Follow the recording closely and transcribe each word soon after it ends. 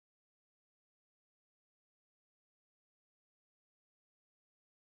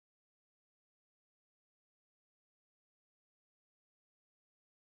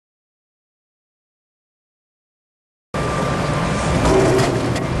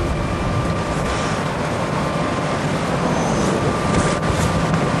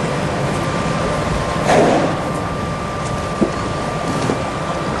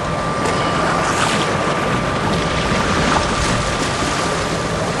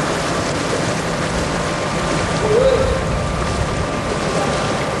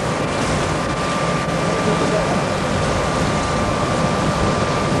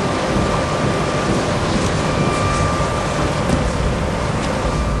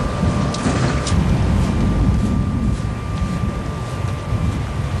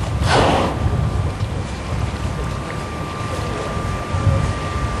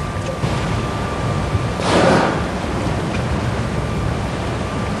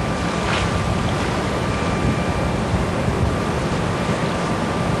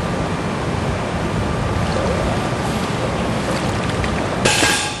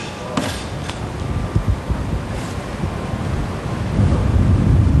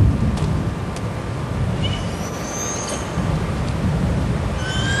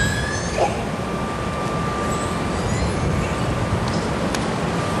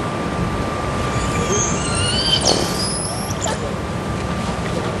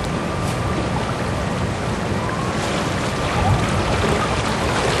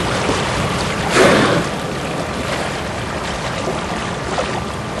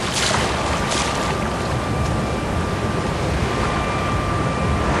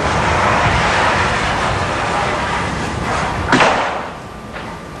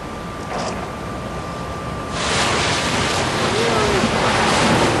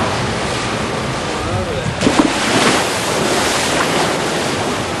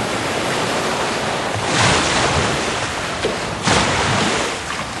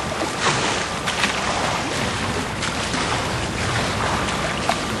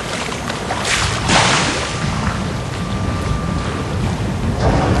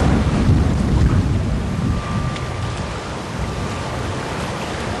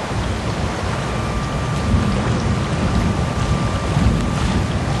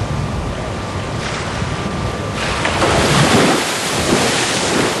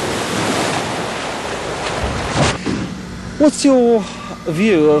What's your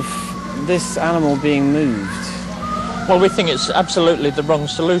view of this animal being moved? Well, we think it's absolutely the wrong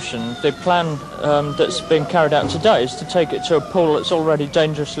solution. The plan that's being carried out today is to take it to a pool that's already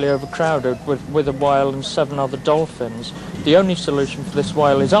dangerously overcrowded with a whale and 7 other dolphins. The only solution for this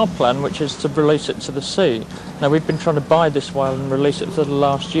whale is our plan, which is to release it to the sea. Now, we've been trying to buy this whale and release it for the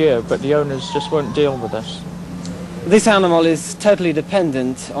last year, but the owners just won't deal with us. This animal is totally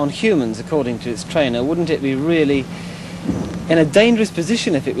dependent on humans, according to its trainer. Wouldn't it be really in a dangerous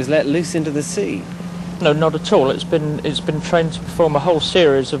position if it was let loose into the sea? No, not at all. It's been trained to perform a whole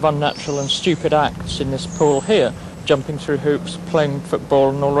series of unnatural and stupid acts in this pool here, jumping through hoops, playing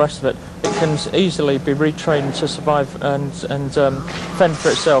football and all the rest of it. It can easily be retrained to survive and fend for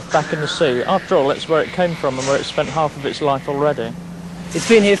itself back in the sea. After all, it's where it came from and where it spent half of its life already. It's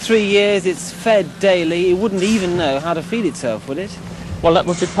been here 3 years, it's fed daily, it wouldn't even know how to feed itself, would it? Well, that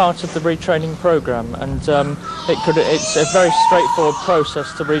would be part of the retraining programme, and it's a very straightforward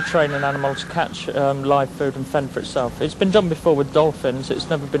process to retrain an animal to catch live food and fend for itself. It's been done before with dolphins, it's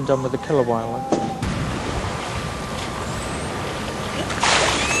never been done with a killer whale.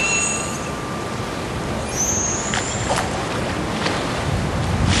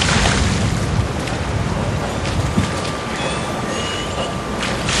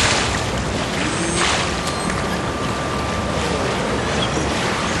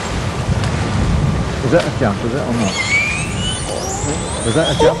 Was that a jump, was it, or not? Was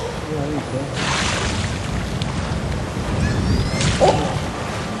that a jump? Yeah, I think so.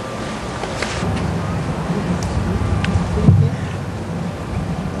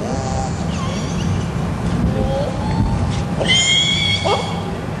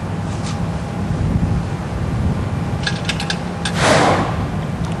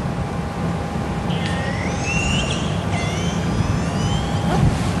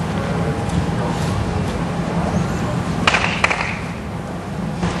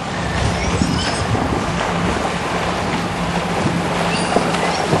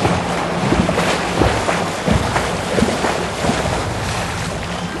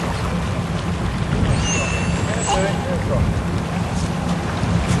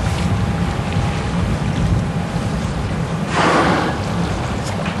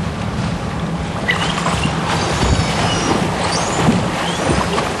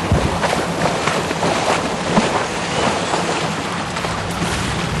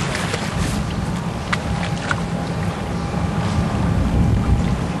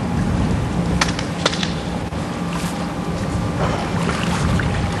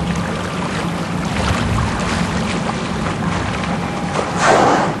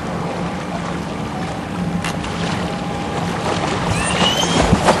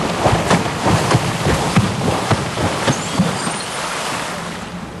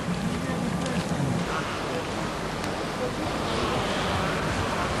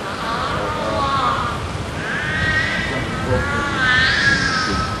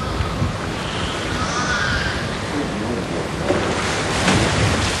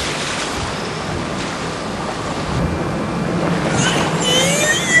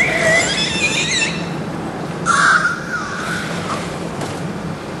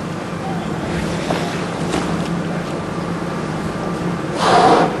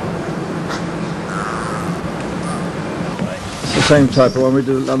 Same type of one we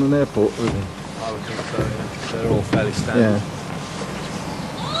did at London Airport, wasn't it? I would think so, yeah. They're all fairly standard. Yeah.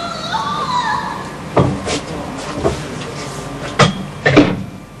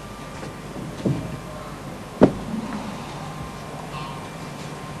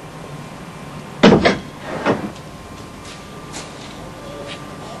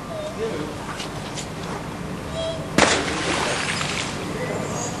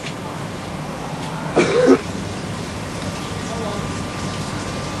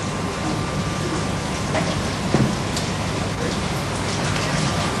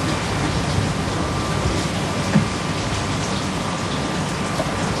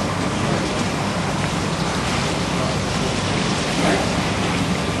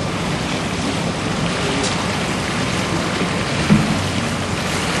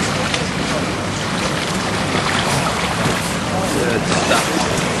 Good stuff.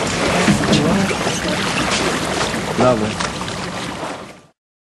 Lovely.